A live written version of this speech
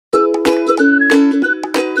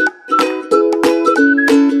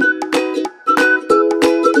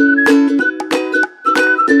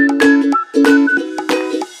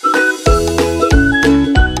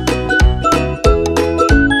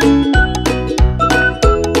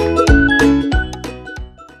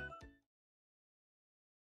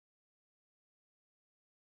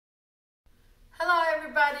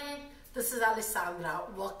is Alessandra.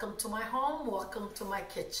 Welcome to my home, welcome to my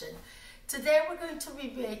kitchen. Today we're going to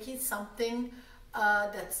be making something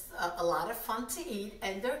that's a lot of fun to eat,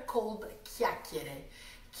 and they're called chiacchiere.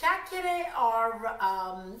 Chiacchiere are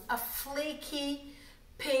a flaky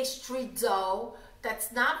pastry dough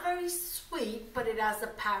that's not very sweet, but it has a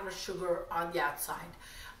powdered sugar on the outside.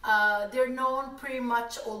 They're known pretty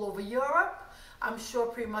much all over Europe. I'm sure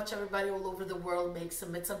pretty much everybody all over the world makes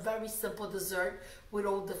them. It's a very simple dessert with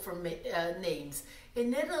all different names.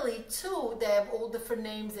 In Italy too, they have all different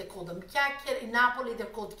names. They call them chiacchiere. In Napoli, they're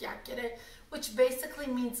called chiacchiere, which basically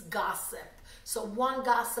means gossip. So one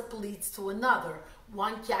gossip leads to another.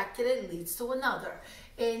 One chiacchiere leads to another.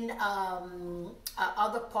 In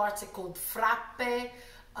other parts, it's called frappe,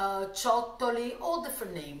 ciottoli, all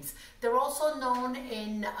different names. They're also known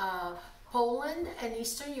in Poland and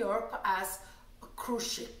Eastern Europe as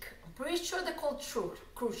Chrusciki. I'm pretty sure they're called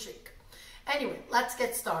Chrusciki. Anyway, let's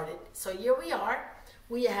get started. So here we are.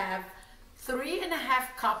 We have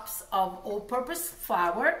 3½ cups of all-purpose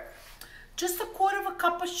flour, just 1/4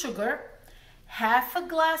 cup of sugar, 1/2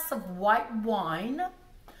 glass of white wine,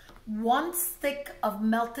 1 stick of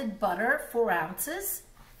melted butter, 4 ounces.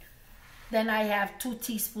 Then I have 2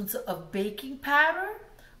 teaspoons of baking powder,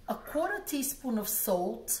 1/4 teaspoon of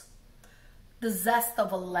salt, the zest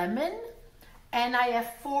of a lemon, and I have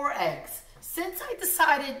 4 eggs. Since I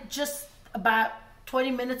decided just about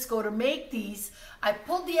 20 minutes ago to make these, I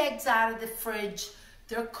pulled the eggs out of the fridge.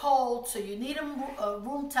 They're cold, so you need them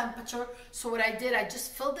room temperature. So what I did, I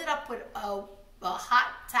just filled it up with hot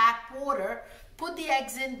tap water, put the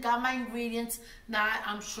eggs in, got my ingredients. Now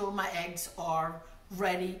I'm sure my eggs are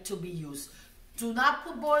ready to be used. Do not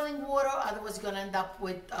put boiling water, otherwise you're gonna end up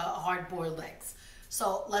with hard-boiled eggs.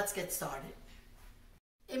 So let's get started.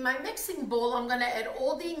 In my mixing bowl, I'm gonna add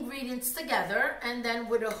all the ingredients together, and then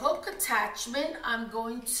with a hook attachment, I'm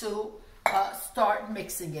going to start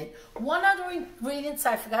mixing it. One other ingredient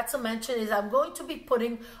I forgot to mention is I'm going to be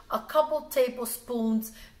putting a couple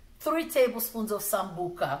tablespoons, 3 tablespoons of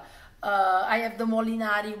sambuca. I have the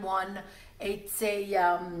Molinari one. It's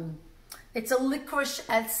a licorice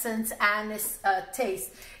essence, anise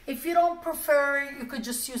taste. If you don't prefer, you could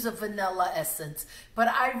just use a vanilla essence. But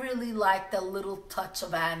I really like the little touch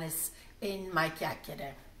of anise in my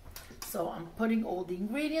chiacchiere. So I'm putting all the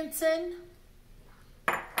ingredients in.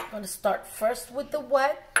 I'm going to start first with the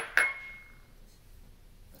wet.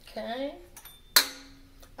 Okay.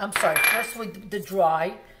 I'm sorry, first with the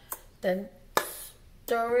dry. Then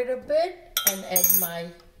stir it a bit and add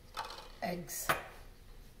my eggs.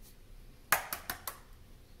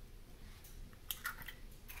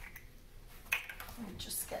 Let me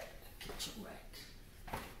just get the kitchen rag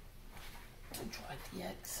to dry the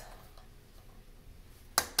eggs.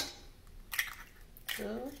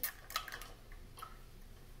 2,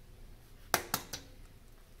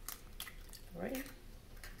 3,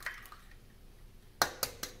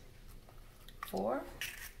 4,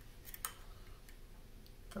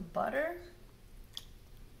 the butter,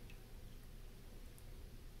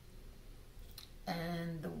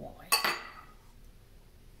 and the wine.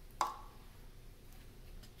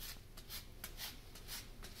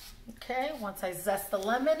 Okay, once I zest the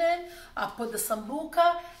lemon in, I'll put the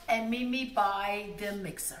sambuca and meet me by the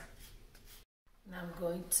mixer. Now I'm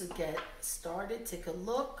going to get started. Take a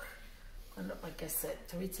look. Like I said,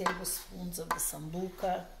 3 tablespoons of the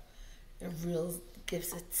sambuca. It really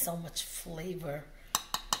gives it so much flavor.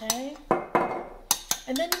 Okay.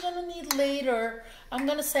 And then you're gonna need later, I'm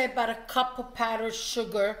gonna say about 1 cup of powdered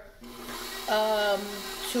sugar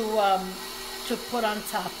to put on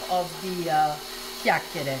top of the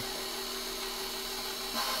chiacchiere.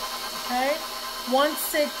 Okay.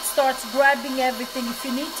 Once it starts grabbing everything, if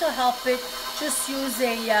you need to help it, just use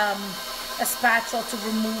a spatula to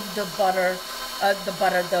remove the flour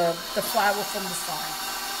from the side.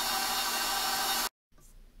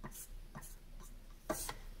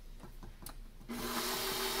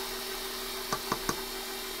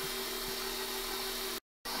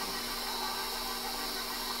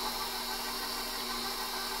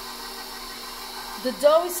 The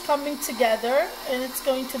dough is coming together and it's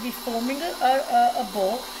going to be forming a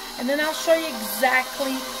ball, and then I'll show you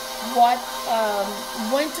exactly what,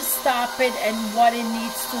 when to stop it and what it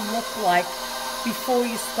needs to look like before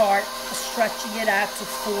you start stretching it out to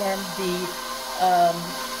form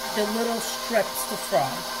the little strips to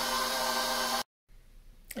fry.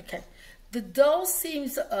 Okay, the dough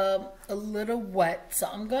seems a little wet, so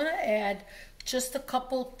I'm gonna add just a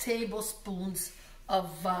couple tablespoons of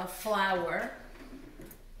flour.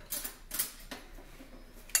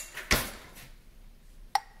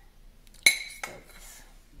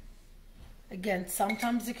 Again,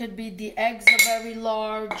 sometimes it could be the eggs are very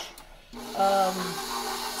large,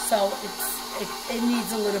 so it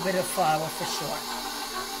needs a little bit of flour for sure.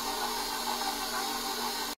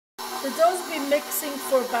 The dough's been mixing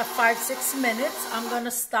for about 5-6 minutes. I'm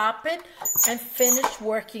gonna stop it and finish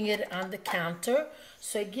working it on the counter,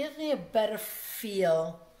 so it gives me a better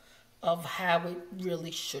feel of how it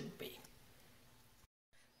really should be.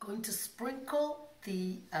 Going to sprinkle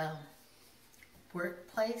the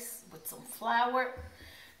workplace with some flour.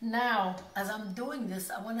 Now, as I'm doing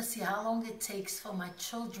this, I want to see how long it takes for my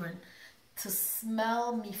children to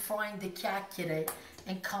smell me frying the chiacchiere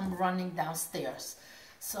and come running downstairs.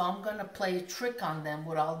 So I'm going to play a trick on them.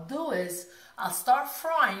 What I'll do is I'll start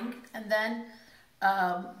frying, and then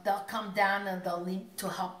they'll come down and they'll need to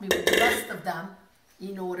help me with the rest of them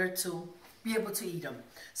in order to be able to eat them.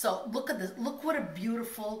 So look at this. Look what a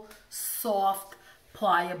beautiful, soft,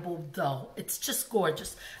 pliable dough. It's just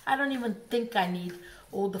gorgeous. I don't even think I need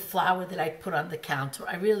all the flour that I put on the counter.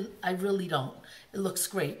 I really don't. It looks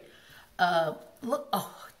great. Look,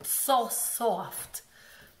 oh, it's so soft.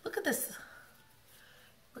 Look at this.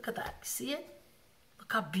 Look at that. See it?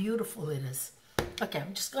 Look how beautiful it is. Okay,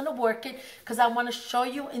 I'm just going to work it because I want to show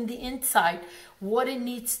you in the inside what it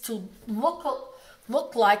needs to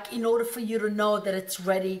look like in order for you to know that it's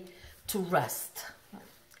ready to rest.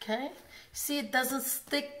 Okay? See, it doesn't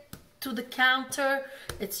stick to the counter.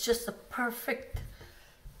 It's just a perfect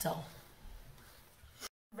dough.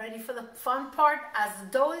 Ready for the fun part? As the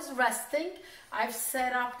dough is resting, I've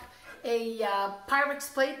set up a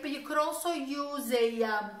Pyrex plate, but you could also use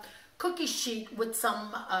a cookie sheet with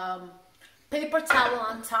some paper towel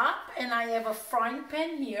on top, and I have a frying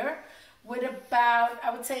pan here with about,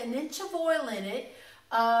 I would say, 1 inch of oil in it.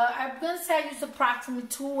 I'm going to say I use approximately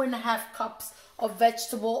 2.5 cups of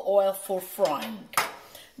vegetable oil for frying.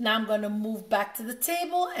 Now I'm going to move back to the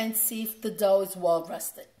table and see if the dough is well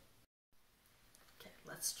rested. Okay,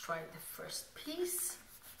 let's try the first piece.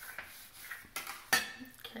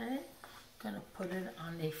 Okay, going to put it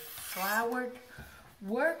on a floured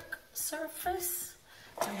work surface.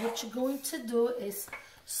 And what you're going to do is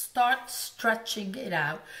start stretching it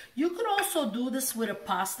out. You could also do this with a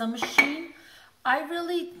pasta machine. I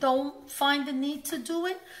really don't find the need to do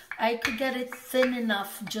it. I could get it thin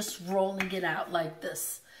enough just rolling it out like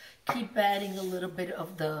this. Keep adding a little bit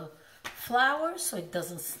of the flour so it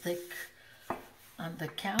doesn't stick on the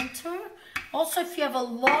counter. Also, if you have a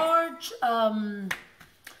large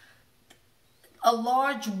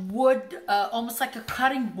wood, almost like a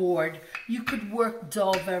cutting board, you could work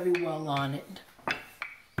dough very well on it.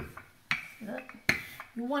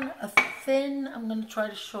 You want a thin, I'm going to try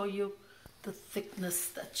to show you the thickness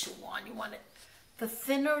that you want. You want it, the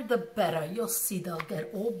thinner the better. You'll see they'll get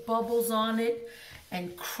all bubbles on it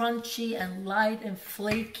and crunchy and light and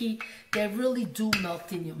flaky. They really do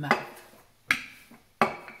melt in your mouth.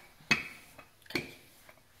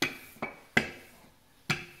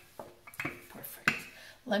 Perfect.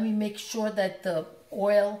 Let me make sure that the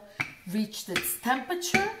oil reached its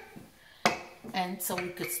temperature, and so we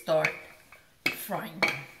could start frying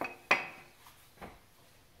them.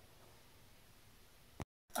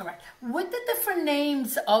 All right, with the different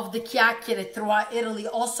names of the chiacchiere throughout Italy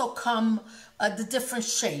also come the different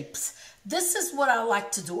shapes. This is what I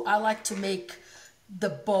like to do. I like to make the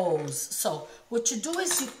bows. So what you do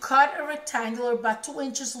is you cut a rectangular about 2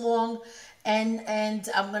 inches long and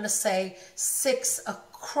I'm gonna say 6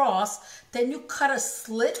 across. Then you cut a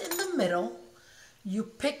slit in the middle. You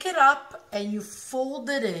pick it up and you fold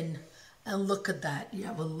it in, and look at that. You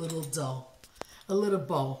have a little dough, a little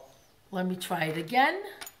bow. Let me try it again.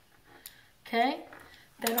 Okay,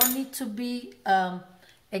 they don't need to be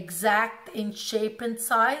exact in shape and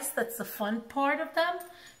size. That's the fun part of them.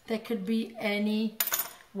 They could be any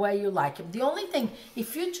way you like them. The only thing,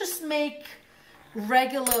 if you just make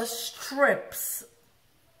regular strips,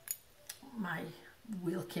 my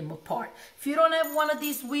wheel came apart. If you don't have one of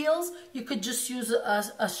these wheels, you could just use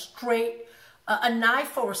a straight, a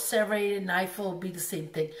knife or a serrated knife will be the same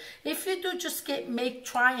thing. If you do just make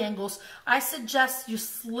triangles, I suggest you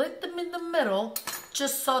slit them in the middle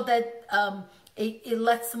just so that it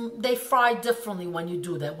lets them, they fry differently when you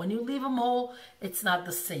do that. When you leave them whole, it's not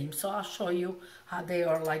the same. So I'll show you how they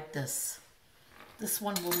are like this. This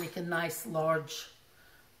one will make a nice large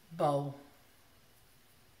bow.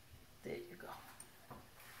 There you go.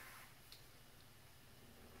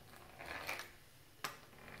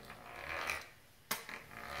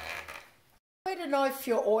 Way to know if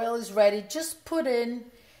your oil is ready, just put in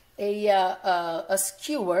a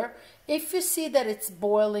skewer. If you see that it's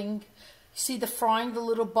boiling, see the frying, the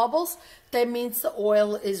little bubbles, that means the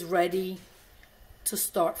oil is ready to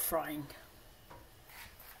start frying.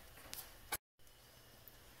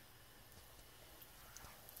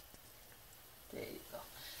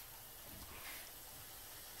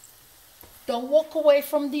 Don't walk away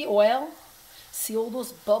from the oil. See all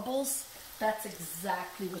those bubbles? That's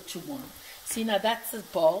exactly what you want. See, now that's a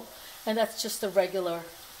ball, and that's just a regular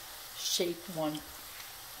shaped one.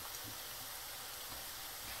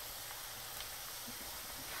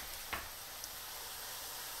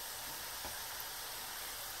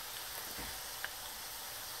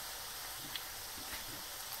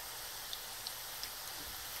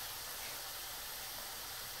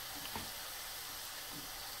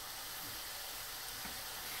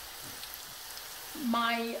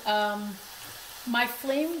 My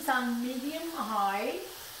flame's on medium high,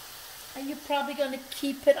 and you're probably going to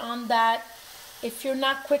keep it on that. If you're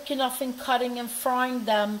not quick enough in cutting and frying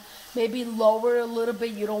them, maybe lower a little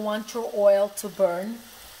bit. You don't want your oil to burn.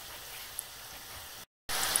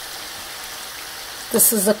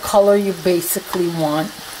 This is the color you basically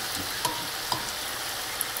want.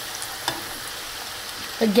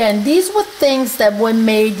 Again, these were things that were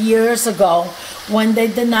made years ago when they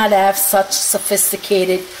did not have such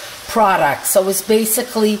sophisticated products. So it's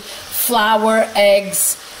basically flour,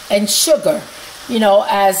 eggs, and sugar. You know,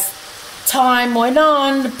 as time went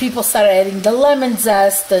on, people started adding the lemon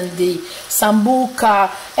zest and the sambuca.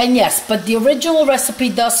 And yes, but the original recipe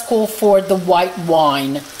does call for the white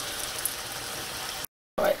wine.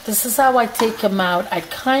 All right, this is how I take them out. I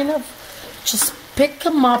kind of just pick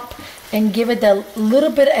them up and give it a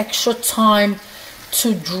little bit extra time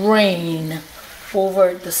to drain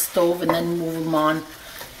over the stove, and then move them on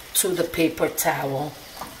to the paper towel.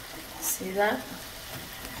 See that?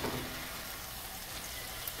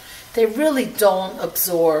 They really don't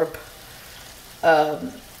absorb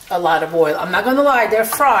a lot of oil. I'm not gonna lie, they're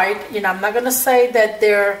fried. You know, I'm not gonna say that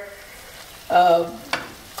they're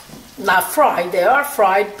not fried. They are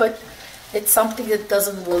fried, but it's something that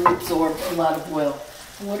doesn't really absorb a lot of oil.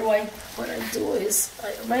 What I do is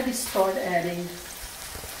I already start adding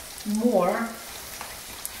more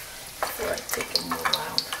before I take them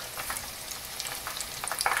around.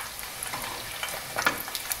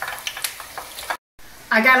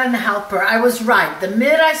 I got an helper. I was right. The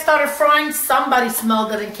minute I started frying, somebody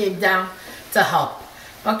smelled it and came down to help.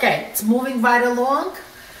 Okay, it's moving right along.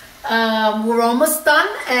 We're almost done,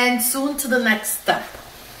 and soon to the next step.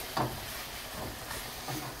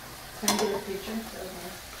 Can you get a picture?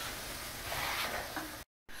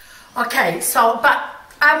 Okay, so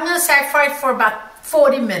I'm gonna say I fried for about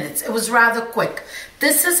 40 minutes. It was rather quick.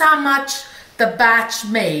 This is how much the batch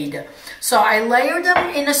made. So I layered them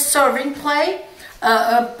in a serving plate,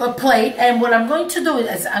 and what I'm going to do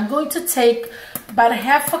is I'm going to take about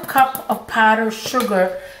half a cup of powdered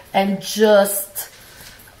sugar and just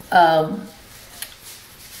add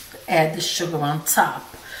the sugar on top.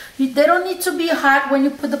 They don't need to be hot when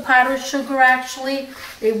you put the powdered sugar. Actually,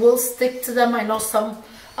 it will stick to them. I know some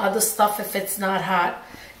other stuff, if it's not hot,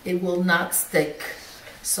 it will not stick.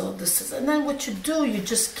 So this is, and then what you do, you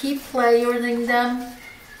just keep layering them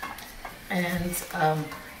and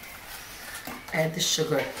add the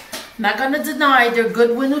sugar. Not gonna deny they're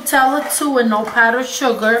good with Nutella too, and no powdered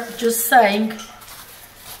sugar, just saying.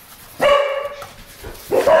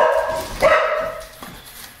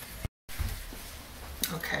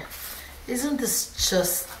 Okay, isn't this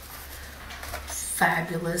just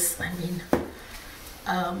fabulous? I mean,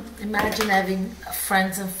 imagine having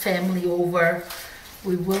friends and family over.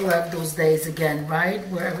 We will have those days again, right?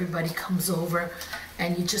 Where everybody comes over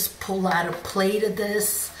and you just pull out a plate of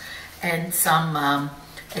this and some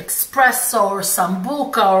espresso or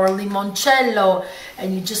sambuca or limoncello,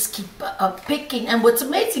 and you just keep picking. And what's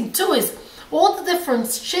amazing too is all the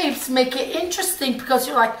different shapes make it interesting, because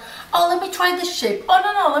you're like, oh, let me try this shape. Oh,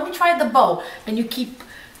 no, let me try the bow. And you keep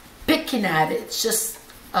picking at it. It's just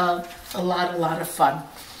a lot of fun.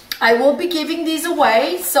 I will be giving these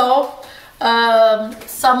away, so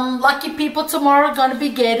some lucky people tomorrow are going to be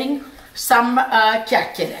getting some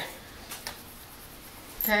chiacchiere.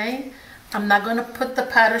 Okay, I'm not going to put the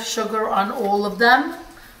powdered sugar on all of them.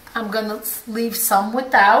 I'm going to leave some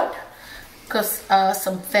without, because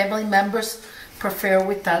some family members prefer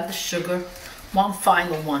without the sugar. One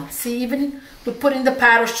final one. See, even with putting the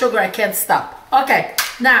powdered sugar, I can't stop. Okay,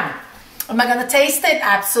 now, am I going to taste it?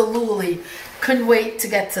 Absolutely. Couldn't wait to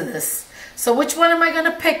get to this. So which one am I going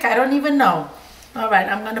to pick? I don't even know. All right,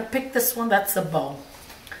 I'm going to pick this one. That's the bowl.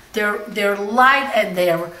 They're light and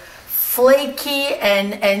they're flaky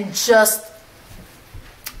and just,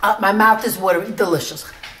 my mouth is watering. Delicious.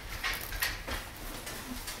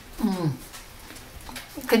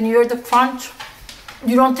 Can you hear the crunch?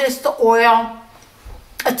 You don't taste the oil.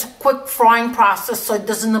 It's a quick frying process, so it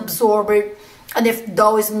doesn't absorb it. And if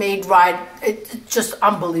dough is made right, it's just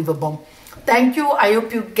unbelievable. Thank you. I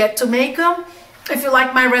hope you get to make them. If you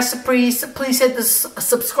like my recipes, please hit the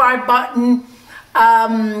subscribe button.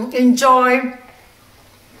 Enjoy.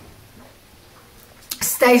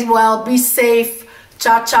 Stay well, be safe.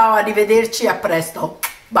 Ciao ciao, arrivederci, a presto.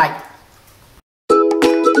 Bye.